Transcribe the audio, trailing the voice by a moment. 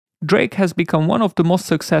Drake has become one of the most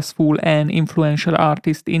successful and influential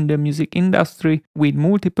artists in the music industry, with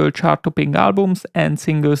multiple chart-topping albums and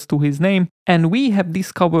singles to his name, and we have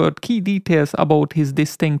discovered key details about his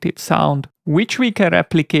distinctive sound, which we can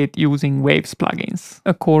replicate using Waves plugins.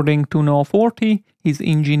 According to Noah Forti, his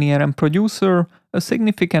engineer and producer, a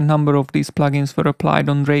significant number of these plugins were applied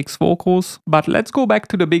on Drake's vocals, but let's go back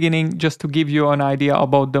to the beginning just to give you an idea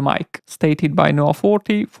about the mic. Stated by Noah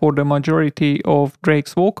Forti, for the majority of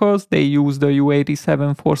Drake's vocals, they use the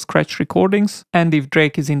U87 for scratch recordings, and if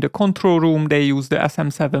Drake is in the control room, they use the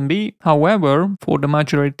SM7B. However, for the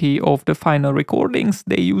majority of the final recordings,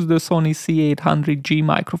 they use the Sony C800G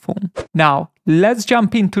microphone. Now, let's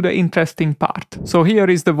jump into the interesting part. So here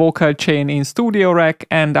is the vocal chain in Studio Rack,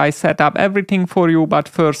 and I set up everything for you, but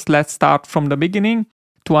first let's start from the beginning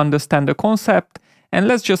to understand the concept, and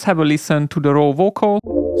let's just have a listen to the raw vocal.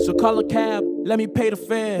 So call a cab, let me pay the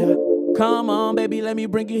fare. Come on, baby, let me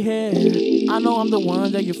bring you here. I know I'm the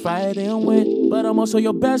one that you're fighting with, but I'm also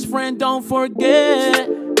your best friend, don't forget.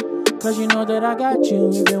 Cause you know that I got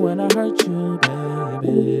you even when I hurt you,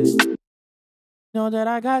 baby. Know that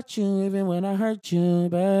I got you even when I hurt you,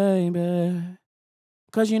 baby.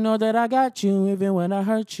 Cause you know that I got you even when I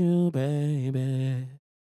hurt you, baby.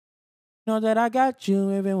 Know that I got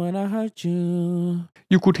you even when I hurt you.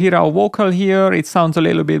 You could hear our vocal here, it sounds a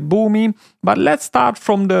little bit boomy, but let's start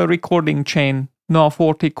from the recording chain. Noah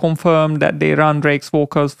Forti confirmed that they run Drake's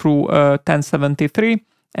vocals through a 1073,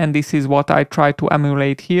 and this is what I try to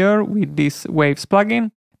emulate here with this Waves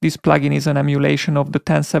plugin. This plugin is an emulation of the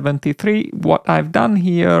 1073. What I've done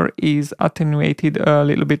here is attenuated a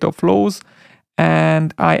little bit of lows,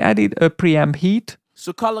 and I added a preamp heat.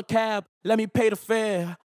 So call a cab, let me pay the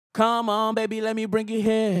fare. Come on, baby, let me bring you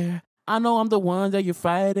here. I know I'm the one that you're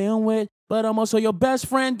fighting with, but I'm also your best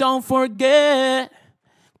friend, don't forget.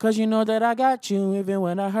 Cause you know that I got you even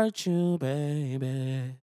when I hurt you,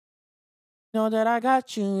 baby. Know that I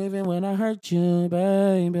got you even when I hurt you,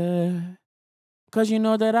 baby. Cause you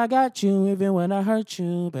know that I got you even when I hurt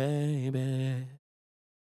you, baby.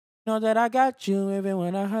 Know that I got you even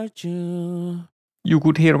when I hurt you. You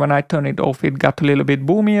could hear when I turn it off, it got a little bit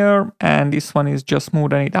boomier, and this one is just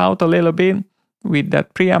smoothing it out a little bit with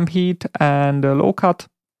that preamp heat and the low cut.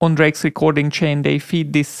 On Drake's recording chain, they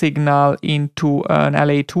feed this signal into an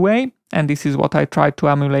LA2A, and this is what I tried to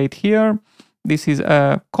emulate here. This is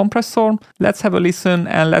a compressor. Let's have a listen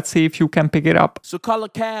and let's see if you can pick it up. So call a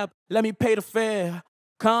cab, let me pay the fare.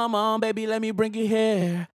 Come on, baby, let me bring you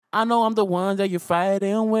here. I know I'm the one that you're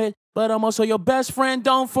fighting with, but I'm also your best friend,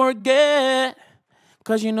 don't forget.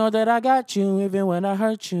 Cause you know that I got you even when I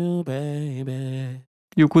hurt you, baby.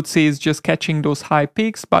 You could see it's just catching those high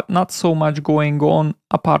peaks, but not so much going on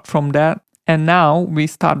apart from that. And now we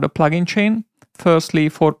start the plugin chain. Firstly,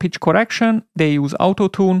 for pitch correction, they use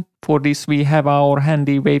Auto-Tune. For this, we have our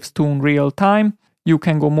handy Waves Tune Real Time. You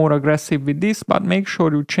can go more aggressive with this, but make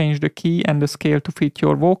sure you change the key and the scale to fit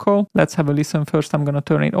your vocal. Let's have a listen first. I'm gonna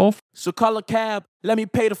turn it off. So call a cab, let me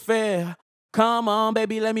pay the fare. Come on,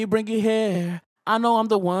 baby, let me bring you here. I know I'm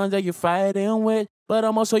the one that you're fighting with, but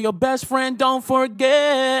I'm also your best friend, don't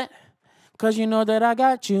forget. Cause you know that I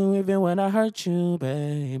got you even when I hurt you,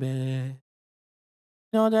 baby.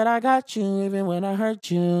 Know that I got you even when I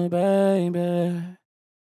hurt you, baby.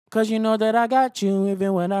 Cause you know that I got you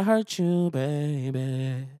even when I hurt you,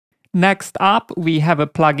 baby. Next up, we have a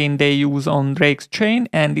plugin they use on Drake's chain,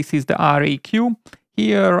 and this is the REQ.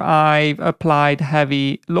 Here I've applied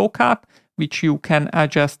heavy low cut, which you can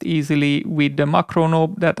adjust easily with the macro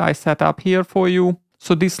knob that I set up here for you.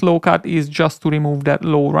 So this low cut is just to remove that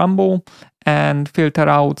low rumble and filter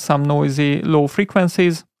out some noisy low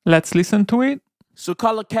frequencies. Let's listen to it. So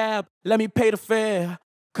call a cab, let me pay the fare.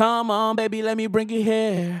 Come on, baby, let me bring you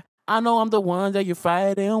here. I know I'm the one that you're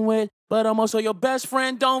fighting with, but I'm also your best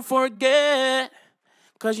friend, don't forget.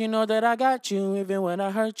 Cause you know that I got you even when I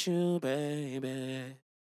hurt you, baby.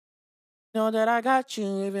 Know that I got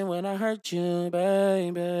you even when I hurt you,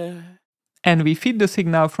 baby. And we feed the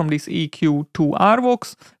signal from this EQ to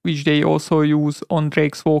RVox, which they also use on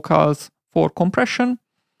Drake's vocals for compression.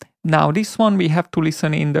 Now this one we have to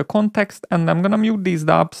listen in the context, and I'm gonna mute these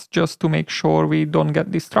dubs just to make sure we don't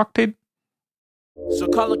get distracted. So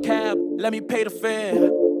call a cab, let me pay the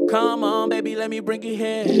fare. Come on, baby, let me bring you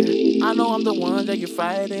here. I know I'm the one that you're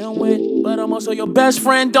fighting with, but I'm also your best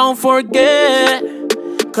friend, don't forget.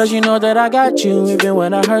 Cause you know that I got you even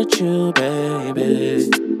when I hurt you, baby.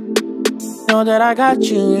 Know that I got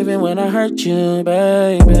you even when I hurt you,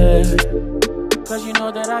 baby. Cause you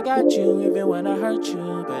know that I got you even when I hurt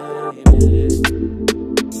you, baby.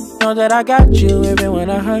 Know that I got you even when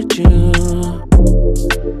I hurt you.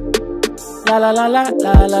 La la la la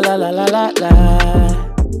la la la la la la.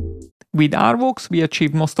 With Arvox, we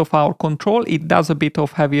achieved most of our control. It does a bit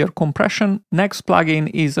of heavier compression. Next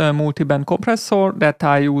plugin is a multiband compressor that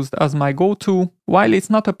I used as my go-to. While it's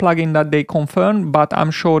not a plugin that they confirmed, but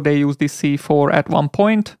I'm sure they used this C4 at one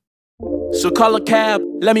point. So call a cab,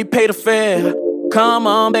 let me pay the fare. Come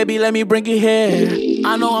on, baby, let me bring you here.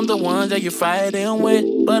 I know I'm the one that you're fighting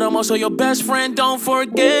with, but I'm also your best friend, don't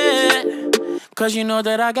forget. Cause you know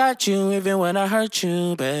that I got you even when I hurt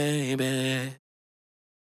you, baby.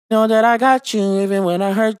 Know that I got you even when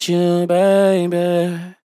I hurt you, baby.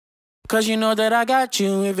 Cause you know that I got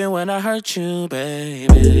you even when I hurt you,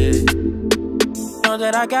 baby. Know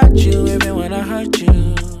that I got you even when I hurt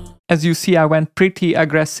you. As you see, I went pretty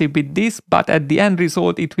aggressive with this, but at the end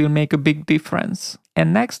result it will make a big difference.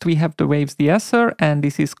 And next we have the Waves de-esser, and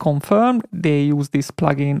this is confirmed. They use this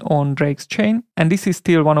plugin on Drake's Chain, and this is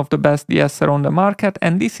still one of the best de-esser on the market,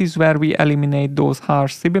 and this is where we eliminate those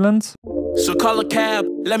harsh sibilants. So call a cab,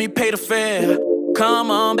 let me pay the fare. Come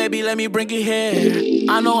on, baby, let me bring you here.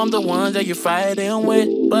 I know I'm the one that you're fighting with,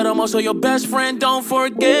 but I'm also your best friend, don't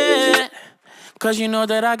forget. Cause you know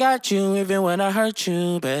that I got you even when I hurt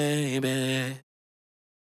you, baby.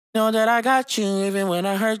 Know that I got you even when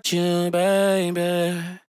I hurt you, baby.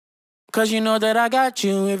 Cause you know that I got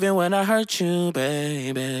you even when I hurt you,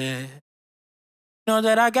 baby. Know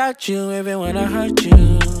that I got you even when I hurt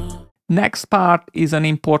you. Next part is an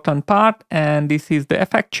important part, and this is the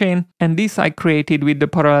effect chain, and this I created with the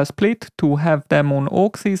parallel split to have them on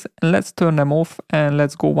auxes, and let's turn them off and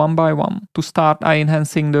let's go one by one. To start, I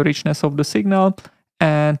enhancing the richness of the signal,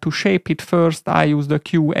 and to shape it first I use the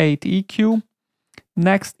Q8 EQ.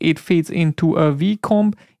 Next it feeds into a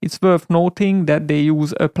V-comb. It's worth noting that they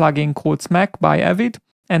use a plugin called Smack by Avid,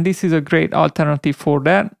 and this is a great alternative for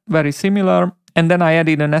that, very similar. And then I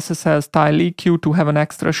added an SSL style EQ to have an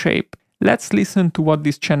extra shape. Let's listen to what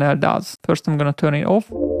this channel does. First I'm gonna turn it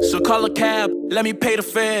off. So call a cab, let me pay the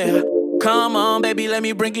fare. Come on, baby, let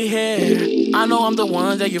me bring you here. I know I'm the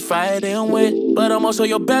one that you're fighting with, but I'm also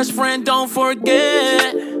your best friend, don't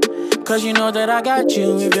forget. Cause you know that I got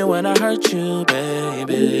you even when I hurt you,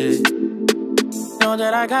 baby. Know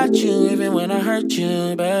that I got you even when I hurt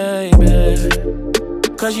you, baby.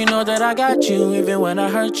 Cause you know that I got you even when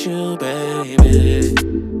I hurt you, baby.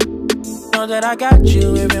 Know that I got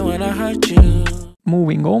you even when I hurt you.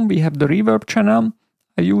 Moving on, we have the reverb channel.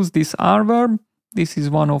 I use this R-verb. This is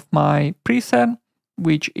one of my presets,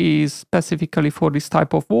 which is specifically for this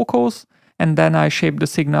type of vocals. And then I shape the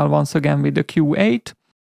signal once again with the Q8.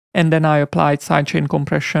 And then I applied sidechain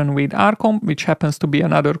compression with R-comp, which happens to be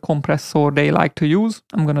another compressor they like to use.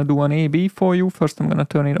 I'm gonna do an A-B for you. First I'm gonna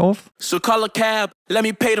turn it off. So call a cab, let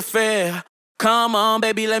me pay the fare. Come on,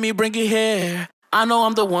 baby, let me bring you here. I know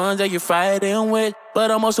I'm the one that you're fighting with,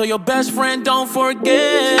 but I'm also your best friend, don't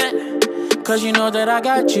forget. Cause you know that I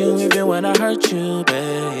got you even when I hurt you,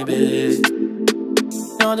 baby.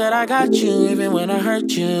 Know that I got you even when I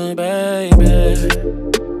hurt you, baby.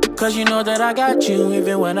 Cause you know that I got you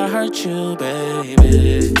even when I hurt you,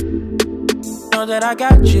 baby. Know that I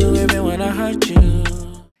got you even when I hurt you.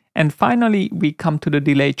 And finally, we come to the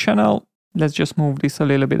delay channel. Let's just move this a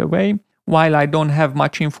little bit away. While I don't have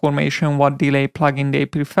much information what delay plugin they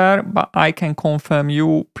prefer, but I can confirm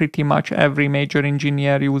you pretty much every major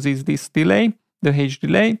engineer uses this delay, the H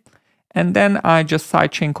delay. And then I just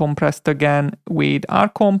sidechain compressed again with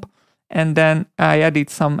R-comp. And then I added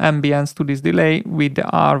some ambience to this delay with the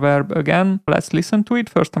R-verb again. Let's listen to it.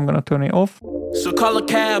 First I'm gonna turn it off. So call a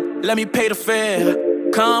cab, let me pay the fare.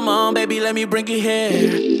 Come on, baby, let me bring you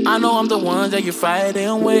here. I know I'm the one that you're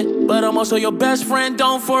fighting with, but I'm also your best friend,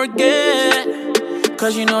 don't forget.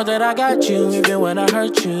 Cause you know that I got you even when I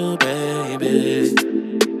hurt you, baby.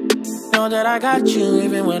 Know that I got you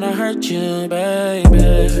even when I hurt you,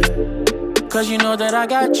 baby. Cause you know that I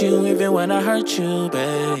got you even when I hurt you,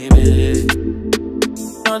 baby.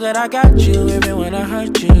 Know that I got you even when I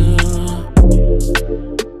hurt you.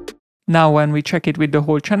 Now when we check it with the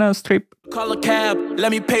whole channel strip. Call a cab,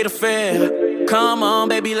 let me pay the fare. Come on,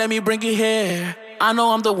 baby, let me bring you here. I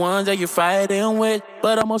know I'm the one that you're fighting with,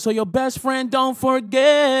 but I'm also your best friend, don't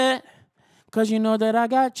forget. Cause you know that I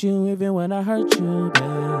got you even when I hurt you,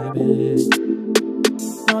 baby.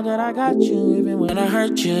 Know that I got you even when I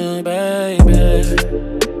hurt you, baby.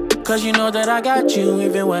 Cause you know that I got you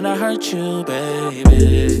even when I hurt you,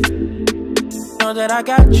 baby. Know that I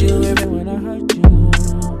got you even when I hurt you.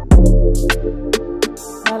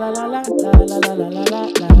 La la la la la la la la la la la.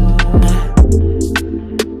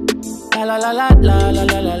 La la la la la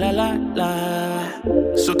la la la la la.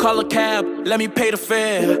 So call a cab, let me pay the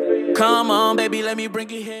fare. Come on, baby, let me bring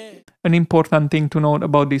you here. An important thing to note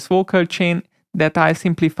about this vocal chain that I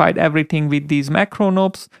simplified everything with these macro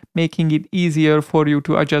knobs, making it easier for you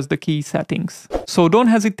to adjust the key settings. So don't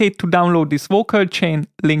hesitate to download this vocal chain,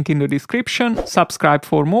 link in the description, subscribe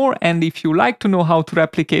for more, and if you like to know how to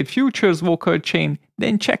replicate Future's vocal chain,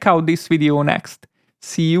 then check out this video next.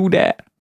 See you there!